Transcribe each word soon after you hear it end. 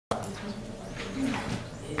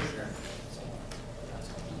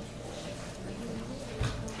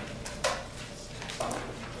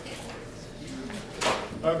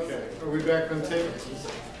back on tape?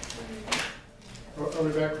 Are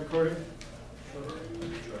we back recording?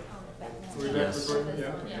 Are we back recording?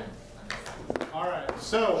 Yeah. All right.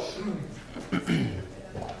 So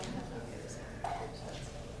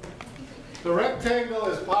the rectangle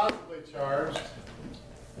is positively charged.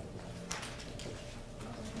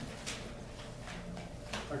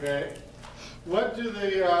 Okay. What do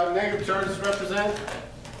the negative charges represent?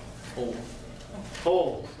 Holes.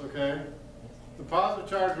 Holes, okay. The positive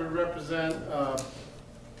charge would represent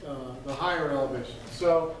the higher elevation.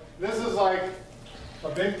 So this is like a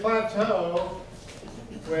big plateau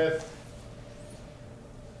with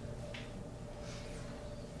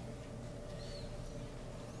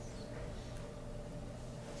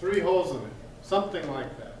three holes in it. Something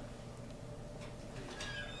like that.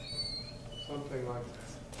 Something like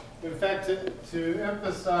that. In fact, to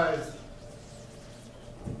emphasize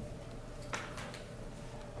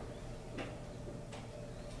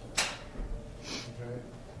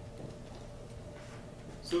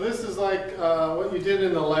so this is like what you did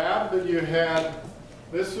in the lab, that you had,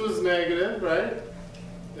 this was negative, right?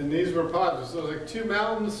 And these were positive. So it was like two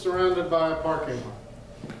mountains surrounded by a parking lot.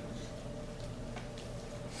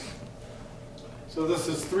 So this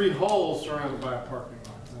is three holes surrounded by a parking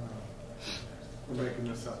lot. We're making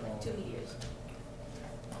this up all. 2 meters.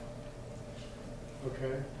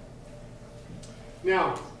 Okay.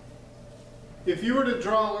 Now, if you were to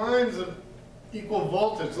draw lines of equal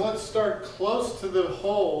voltage, let's start close to the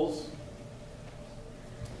holes.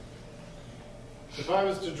 If I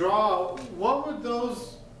was to draw, what would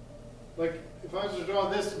those, like, if I was to draw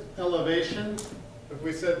this elevation, if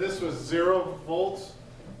we said this was 0 volts,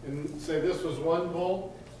 and say this was 1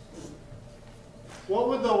 volt, what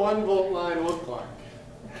would the 1 volt line look like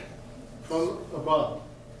from above?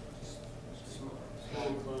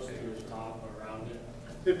 Close to the top, around it.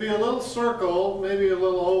 It'd be a little circle, maybe a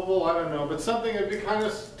little oval, I don't know, but something that'd be kind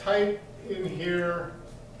of tight in here.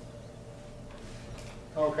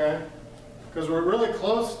 Okay? Because we're really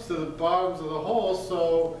close to the bottoms of the holes,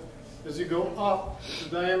 so as you go up, the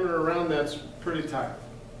diameter around that's pretty tight.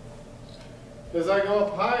 As I go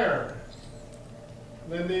up higher,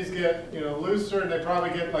 then these get, looser, and they probably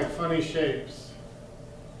get like funny shapes.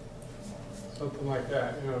 Something like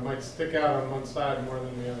that. It might stick out on one side more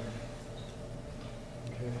than the other.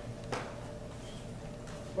 Okay.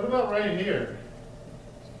 What about right here?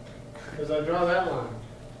 As I draw that line.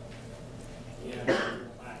 Yeah,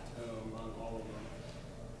 plateau among all of them.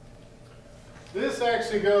 This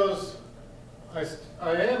actually goes, I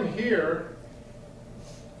am here.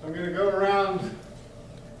 I'm going to go around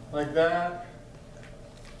like that.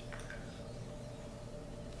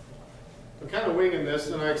 I'm kind of winging this,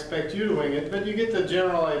 and I expect you to wing it, but you get the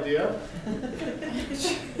general idea. I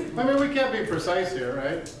mean, we can't be precise here,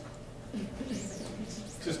 right?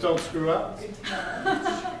 Just don't screw up.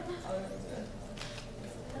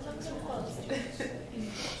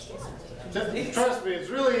 Trust me, it's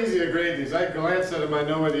really easy to grade these. I glance at them, I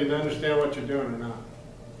know whether you understand what you're doing or not.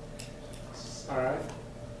 All right.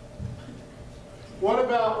 What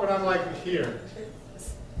about when I'm like here?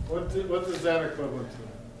 What is that equivalent to?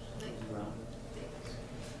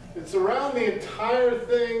 It's around the entire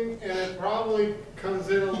thing, and it probably comes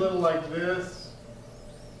in a little like this.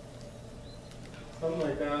 Something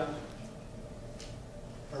like that.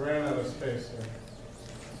 I ran out of space here.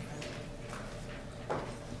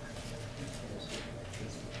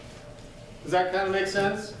 Does that kind of make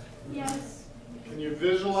sense? Yes. Can you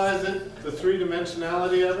visualize it, the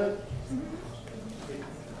three-dimensionality of it?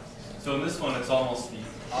 So in this one, it's almost the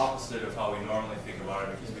opposite of how we normally think about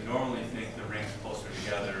it, because we normally think the rings closer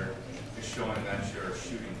together is showing that you're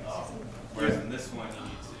shooting up. Whereas in this one, you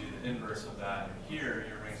need to do the inverse of that. And here,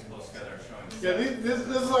 your rings close together are showing. Yeah, this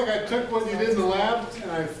is like I took what you did in the lab and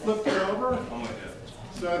I flipped it over. I'm with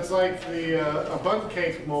you. So it's like a bundt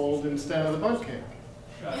cake mold instead of the bundt cake.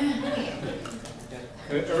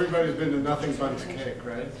 Everybody's been to Nothing Bundt Cake,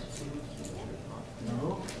 right?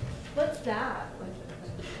 No? What's that?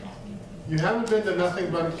 You haven't been to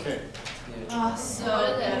Nothing Bundt Cake. Oh,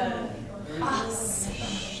 so good.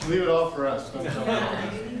 Awesome. Leave it all for us. Don't tell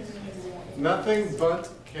me. Nothing Bundt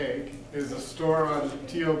Cake is a store on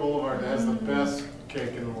T.O. Boulevard that has the best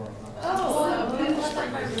cake in the world. Oh,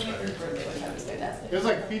 It was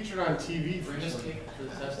like featured on TV.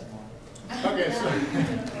 Okay, so,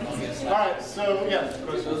 all right, so, yeah.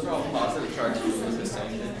 Those are all positive charges. Is the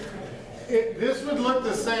same. This would look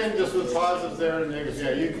the same, just with positives there and negatives.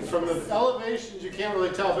 Yeah, from the elevations, you can't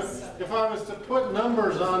really tell. But if I was to put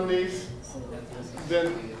numbers on these,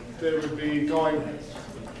 then they would be going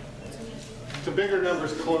to bigger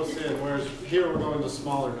numbers close in, whereas here we're going to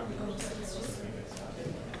smaller numbers.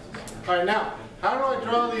 All right, now, how do I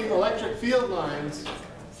draw the electric field lines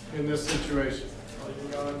in this situation?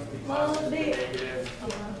 Well,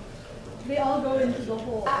 they all go into the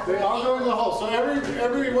hole. They all go in the hole. So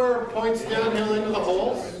everywhere points downhill into the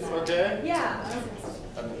holes, okay? Yeah.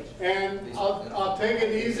 And I'll take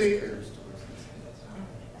it easy.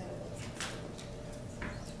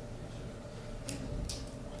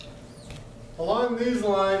 Along these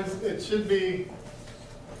lines, it should be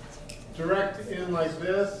direct in like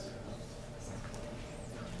this.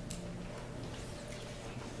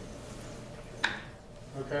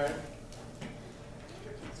 Okay.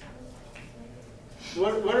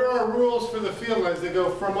 What are our rules for the field lines? They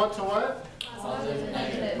go from what to what?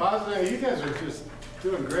 Negative. Positive. You guys are just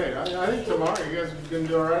doing great. I think tomorrow you guys are going to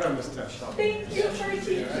do all right on this test. Thank you for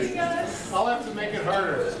teaching us. I'll have to make it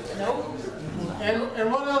harder.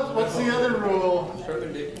 And what else? What's the other rule?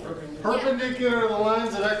 Perpendicular to the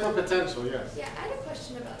lines of equipotential, yes. Yeah, I had a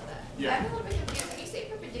question about that. Yeah. I'm a little bit confused. When you say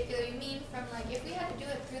perpendicular, you mean from like, if we had to do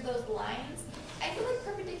it through those lines, I feel like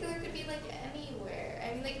perpendicular could be like anywhere.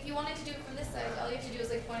 I mean, like if you wanted to do it from this side, all you have to do is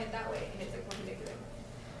like point it that way, and it's like perpendicular.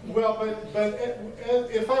 Well, but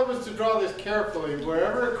if I was to draw this carefully,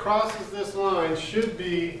 wherever it crosses this line should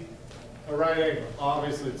be a right angle.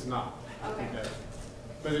 Obviously, it's not. Okay.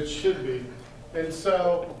 But it should be. And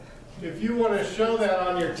so, if you want to show that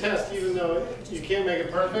on your test, even though you can't make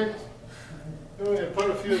it perfect, I'm going to put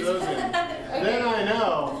a few of those in. Okay. Then I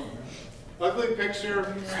know. Ugly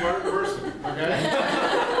picture, smart person. Okay?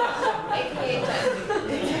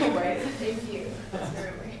 AKA right. Thank you. That's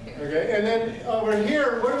very weird. Okay, and then over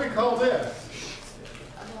here, what do we call this?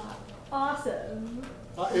 A block. Awesome.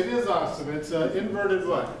 It is awesome. It's inverted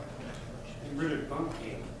what? Inverted bunk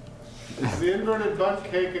cake. Is the inverted bundt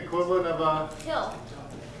cake equivalent of a Hill.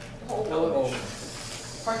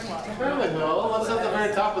 Parking lot. kind of hill? What's at the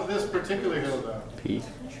very top of this particular hill, though? P.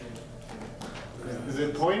 Is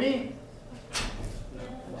it pointy?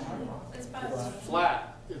 It's about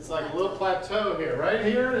Flat. It's like a little plateau here. Right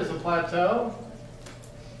here is a plateau.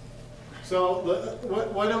 So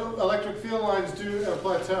what do electric field lines do at a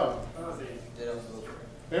plateau?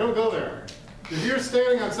 They don't go there. If you're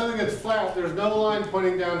standing on something that's flat, there's no line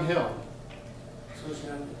pointing downhill.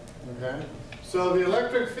 Okay? So the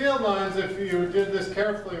electric field lines, if you did this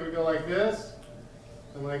carefully, would go like this,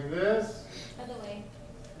 and like this. by the way.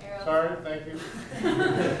 Arrow. Sorry, thank you.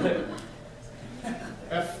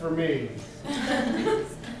 F for me.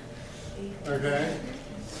 Okay?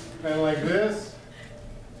 And like this.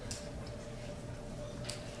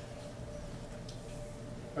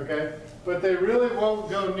 Okay? But they really won't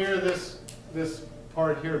go near this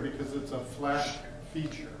part here because it's a flat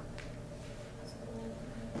feature.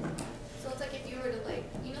 So it's like if you were to like,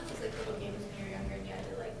 you know those like little games when you were younger and you had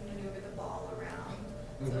to like maneuver the ball around.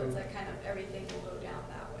 So Mhm. it's like kind of everything will go down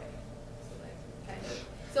that way. So like kind of.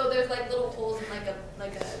 So there's like little holes in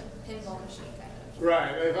like a pinball machine kind of.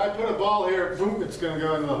 Right. If I put a ball here, boom, it's going to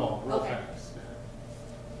go into the hole real Okay. fast.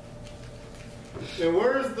 And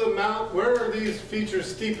where's the mount? Where are these features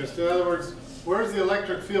steepest? In other words, where's the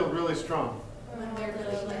electric field really strong? When they're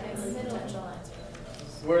really like potential lines.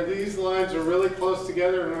 Where these lines are really close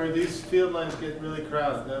together and where these field lines get really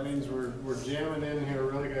crowded. That means we're jamming in here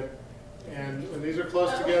really good. And when these are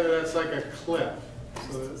close together, that's like a cliff.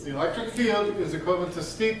 So the electric field is equivalent to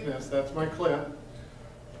steepness. That's my cliff.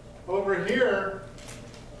 Over here,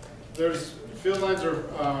 there's field lines are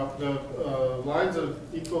the lines of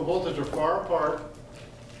equal voltage are far apart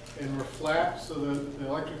and we're flat, so the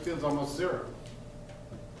electric field's almost zero.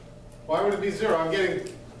 Why would it be zero? I'm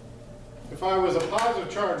getting, if I was a positive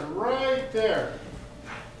charge right there,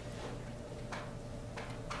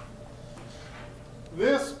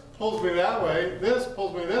 this pulls me that way, this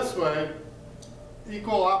pulls me this way,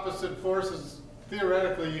 equal opposite forces,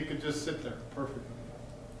 theoretically you could just sit there perfectly.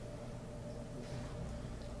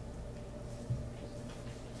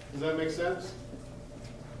 Does that make sense?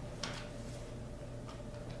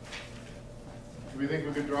 Do we think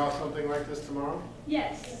we could draw something like this tomorrow?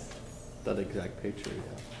 Yes. That exact picture,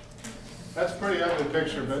 yeah. That's a pretty ugly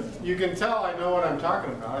picture, but you can tell I know what I'm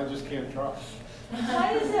talking about. I just can't draw.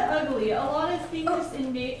 Why is it ugly? A lot of things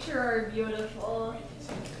in nature are beautiful.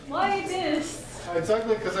 Why this? It's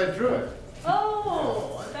ugly because I drew it.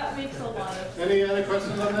 Oh, that makes a lot of sense. Any other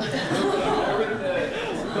questions on that?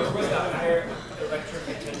 Where would the higher electric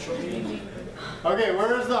potential be? Okay,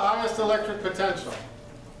 where is the highest electric potential?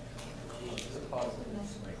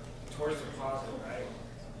 Towards the positive, right?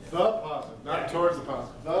 The positive, not towards the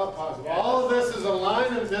positive. The positive. All of this is a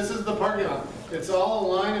line of, this is the parking lot. It's all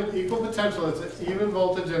a line of equal potential. It's an even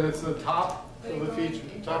voltage and it's the top of the feature,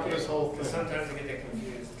 top of this whole Because thing. sometimes I get that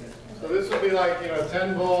confused. 'Cause So this would be like,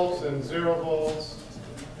 10 volts and 0 volts.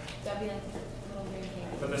 That'd be like a little green thing.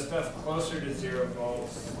 But the stuff closer to 0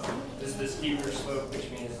 volts is the steeper slope, which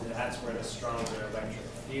means that's where the stronger electric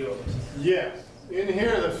field is. Yes. In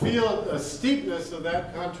here, the field, the steepness of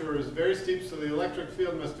that contour is very steep, so the electric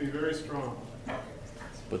field must be very strong.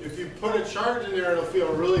 But If you put a charge in there, it'll feel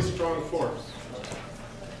a really strong force.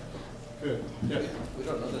 Good. Yes. We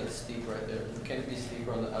don't know that it's steep right there. Can it be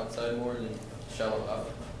steeper on the outside more than shallow out?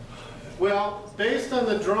 Well, based on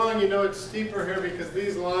the drawing, you know it's steeper here because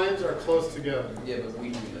these lines are close together. Yeah, but we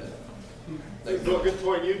do that. Well, good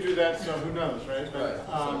point. You do that, so who knows, right? Right.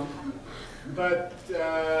 But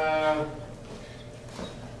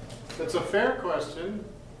that's a fair question.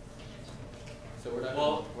 So we're not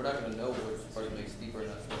going to know which part makes steeper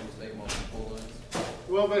enough, so we just make multiple lines.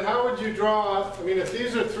 Well, but how would you draw, I mean, if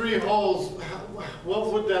these are 3 holes,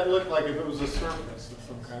 what would that look like if it was a surface of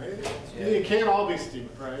some kind? It can't all be steep,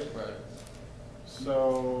 right? Right.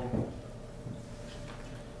 So,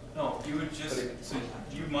 No, you would just, so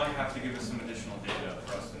you might have to give us some additional data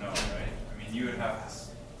for us to know, right? I mean, you would have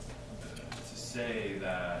to say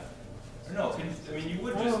that, or no, I mean, you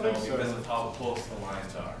would I just don't know think so. because of how close the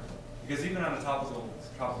lines are. Because even on a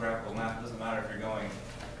topographical map, it doesn't matter if you're going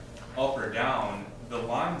up or down, the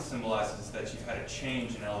line symbolizes that you've had a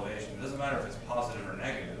change in elevation. It doesn't matter if it's positive or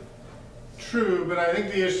negative. true, but I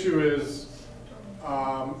think the issue is,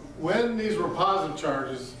 when these were positive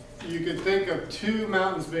charges, you could think of 2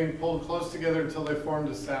 mountains being pulled close together until they formed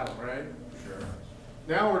a saddle, right? Sure.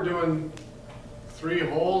 Now we're doing 3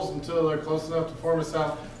 holes until they're close enough to form a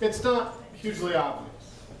saddle. It's not hugely obvious.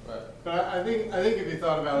 Right. But I think if you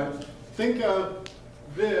thought about it, think of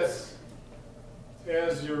this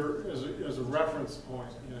as a reference point,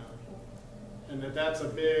 and that's a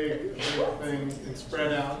big thing and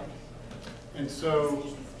spread out. And so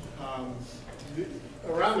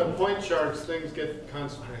around the point charts, things get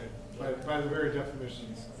concentrated by the very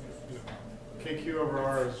definitions. KQ over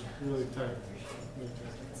R is really tight. Really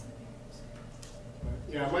tight.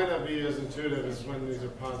 But yeah, it might not be as intuitive as when these are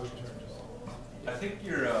positive charges. I think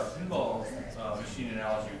your pinball machine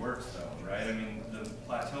analogy works though, right? I mean, the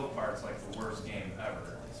plateau part's like the worst game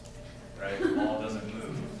ever, right? The ball doesn't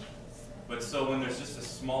move. But so when there's just a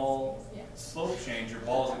small slope change, your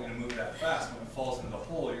ball isn't going to move that fast. When it falls into the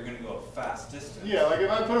hole, you're going to go a fast distance. Yeah, like if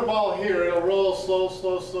I put a ball here, it'll roll slow,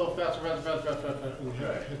 faster, and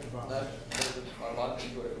hit the ball. A lot of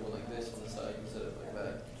people would go like this on the side instead of like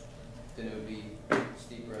that. Then it would be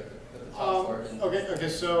steeper at the top part. Okay,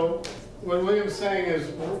 so what William's saying is,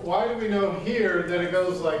 why do we know here that it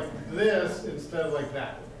goes like this instead of like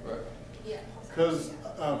that? Right. Yeah. Because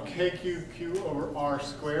KQQ over R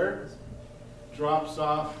squared drops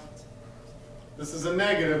off. This is a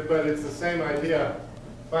negative, but it's the same idea.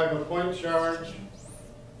 If I have a point charge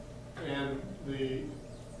and the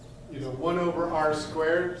 1 over R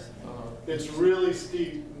squared, it's really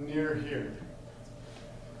steep near here.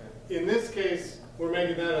 In this case, we're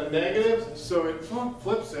making that a negative, so it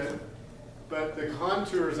flips it, but the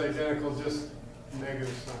contour is identical, just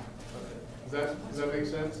negative sign. Does that make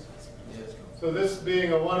sense? Yes. So this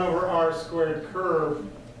being a 1 over R squared curve,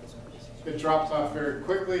 it drops off very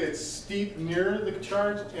quickly. It's steep near the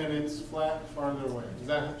charge, and it's flat farther away. Does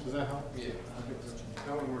that help? Yeah.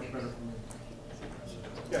 That one works better for me.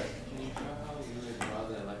 Yeah. Can you show how you would draw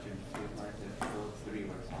the electric field lines if those 3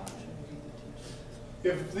 were positive?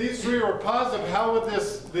 If these 3 were positive, how would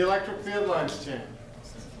the electric field lines change?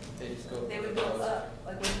 They just go. They would go up.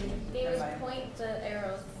 They would point the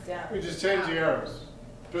arrows down. We just change the arrows.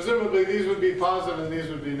 Presumably, these would be positive and these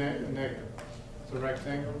would be negative. It's a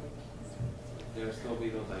rectangle. There would still be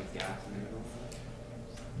those like gaps in the middle.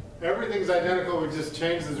 Everything's identical. We just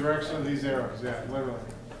change the direction of these arrows. Yeah, literally.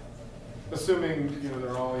 Assuming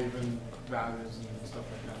they're all even values and stuff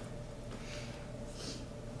like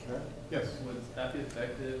that. Okay. Yes. Would that be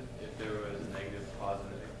effective if there was a negative,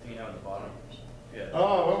 positive thing out on the bottom? Yeah.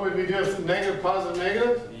 Oh, what would we do if it's negative, positive,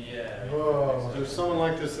 negative? Yeah. Whoa, there's someone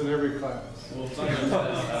like this in every class. Well, sometimes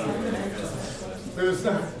I don't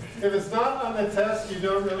know. If it's not on the test, you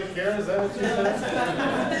don't really care? Is that what you said?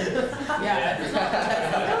 Yeah.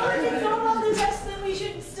 No, if it's not on the test, then we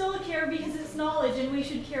should still care because it's knowledge and we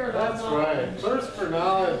should care about That's knowledge. right. First for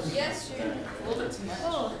knowledge. Yes, sure. A little bit too much.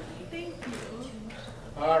 Oh, thank you.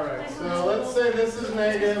 All right, so let's say this is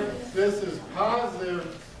negative, this is positive,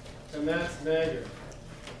 and that's negative.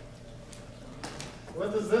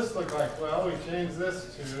 What does this look like? Well, we change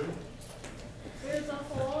this to, There's a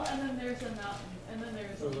hole and then there's a mountain and then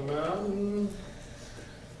there's a mountain.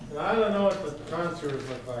 And I don't know what the contours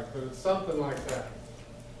look like, but it's something like that.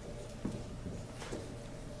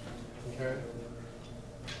 Okay?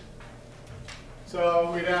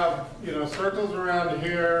 So we'd have, you know, circles around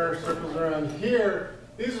here, circles around here.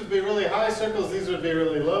 These would be really high circles, these would be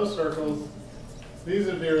really low circles. These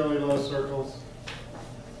would be really low circles.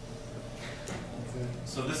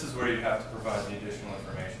 So this is where you have to provide the additional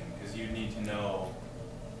information, because you need to know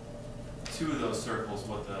two of those circles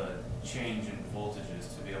what the change in voltage is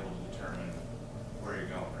to be able to determine where you're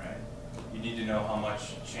going, right? You need to know how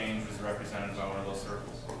much change was represented by one of those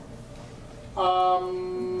circles.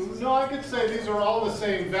 No, I could say these are all the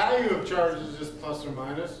same value of charges, just plus or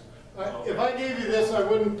minus. If I gave you this, I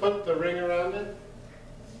wouldn't put the ring around it.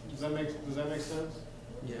 Does that make sense?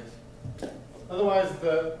 Yes. Otherwise,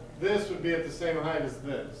 this would be at the same height as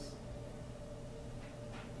this.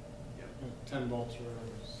 10 volts or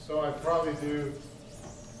whatever. So I'd probably do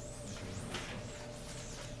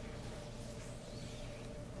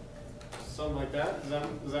something like that.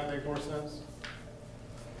 Does that make more sense?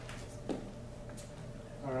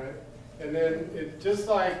 All right. And then it just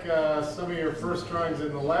like some of your first drawings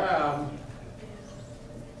in the lab,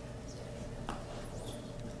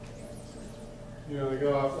 you know, they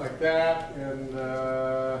go up like that, and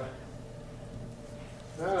I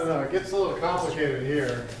don't know, it gets a little complicated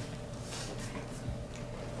here.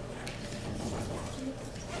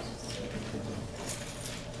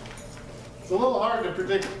 It's a little hard to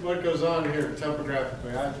predict what goes on here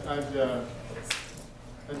topographically.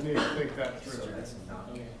 I'd need to think that through.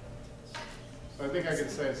 So I think I could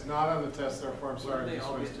say it's not on the test, therefore I'm sorry. They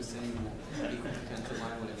all get the same equal potential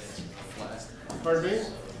line when it gets flat. Pardon me?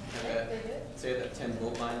 Say that 10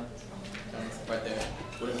 volt line, right there.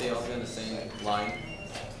 What if they all be on the same line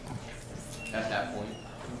at that point?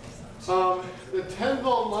 The 10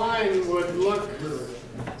 volt line would look,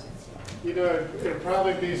 you know, it'd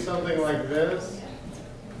probably be something like this.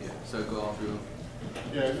 Yeah, so it'd go all through.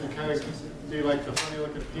 Yeah, it'd kind of be like the funny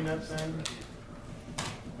looking peanut thing.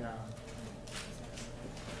 Yeah.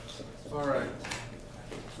 All right.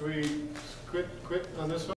 Should we quit on this one?